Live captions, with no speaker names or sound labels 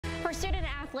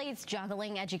athletes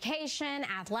juggling education,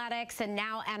 athletics, and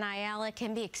now NIL. It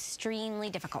can be extremely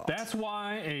difficult. That's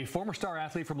why a former star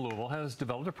athlete from Louisville has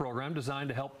developed a program designed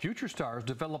to help future stars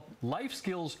develop life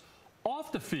skills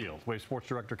off the field. Wave Sports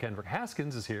Director Kendrick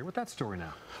Haskins is here with that story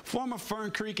now. Former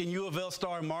Fern Creek and UofL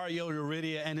star Mario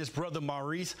Urrutia and his brother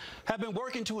Maurice have been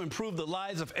working to improve the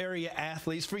lives of area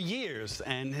athletes for years,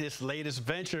 and his latest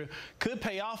venture could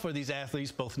pay off for these athletes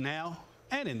both now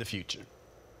and in the future.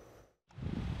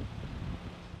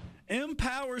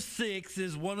 Empower 6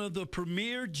 is one of the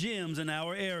premier gyms in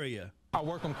our area. I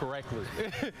work them correctly.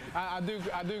 I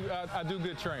do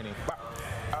good training.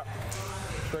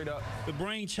 Straight up. The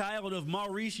brainchild of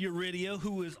Maurice Urrutia,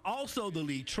 who is also the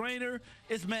lead trainer,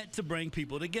 is meant to bring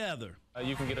people together.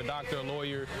 You can get a doctor, a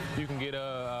lawyer, you can get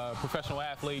a professional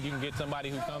athlete, you can get somebody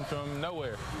who comes from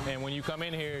nowhere. And when you come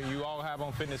in here, you all have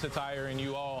on fitness attire and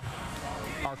you all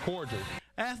are cordial.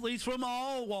 Athletes from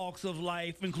all walks of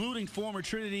life, including former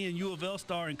Trinity and UofL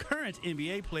star and current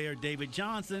NBA player David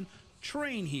Johnson,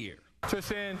 train here.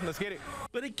 Twist in, let's get it.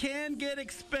 But it can get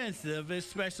expensive,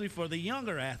 especially for the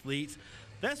younger athletes.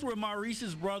 That's where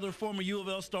Maurice's brother, former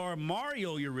UofL star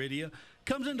Mario Urrutia,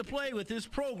 comes into play with his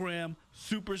program,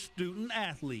 Super Student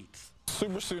Athletes.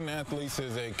 Super Student Athletes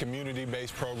is a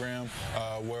community-based program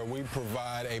where we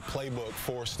provide a playbook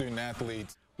for student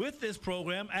athletes. With this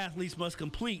program, athletes must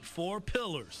complete 4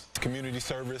 pillars: community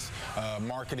service,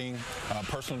 marketing,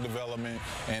 personal development,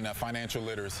 and financial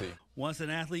literacy. Once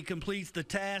an athlete completes the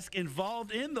task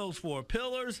involved in those 4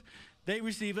 pillars, they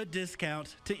receive a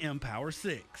discount to Empower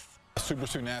 6. Super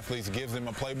Student Athletes gives them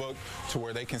a playbook to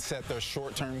where they can set their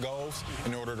short-term goals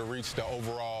in order to reach the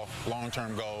overall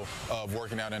long-term goal of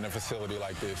working out in a facility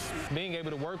like this. Being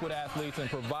able to work with athletes and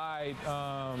provide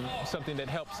something that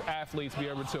helps athletes be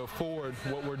able to afford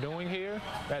what we're doing here,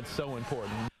 that's so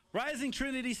important. Rising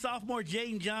Trinity sophomore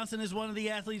Jaden Johnson is one of the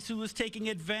athletes who is taking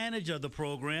advantage of the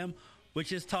program, which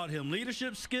has taught him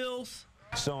leadership skills,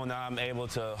 showing that I'm able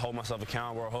to hold myself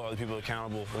accountable or hold other people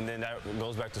accountable, and then that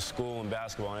goes back to school and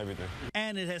basketball and everything.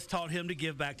 And it has taught him to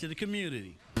give back to the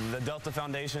community. The Delta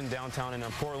Foundation downtown in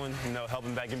Portland,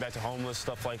 helping getting back to homeless,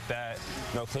 stuff like that,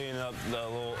 cleaning up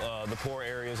the poor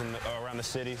areas around the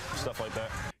city, stuff like that.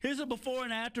 Here's a before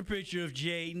and after picture of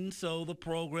Jaden, so the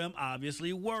program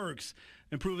obviously works.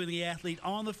 Improving the athlete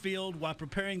on the field while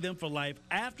preparing them for life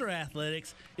after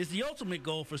athletics is the ultimate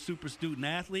goal for Super Student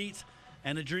Athletes,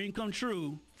 and a dream come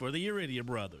true for the Urrutia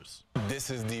brothers.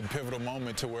 This is the pivotal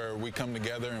moment to where we come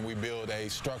together and we build a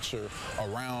structure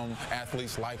around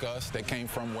athletes like us that came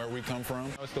from where we come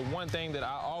from. It's the one thing that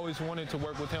I always wanted to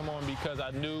work with him on because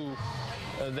I knew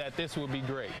that this would be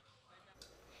great.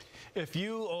 If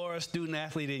you or a student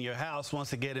athlete in your house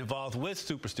wants to get involved with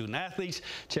Super Student Athletes,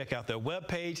 check out their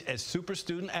webpage at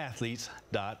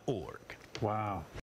superstudentathletes.org. Wow.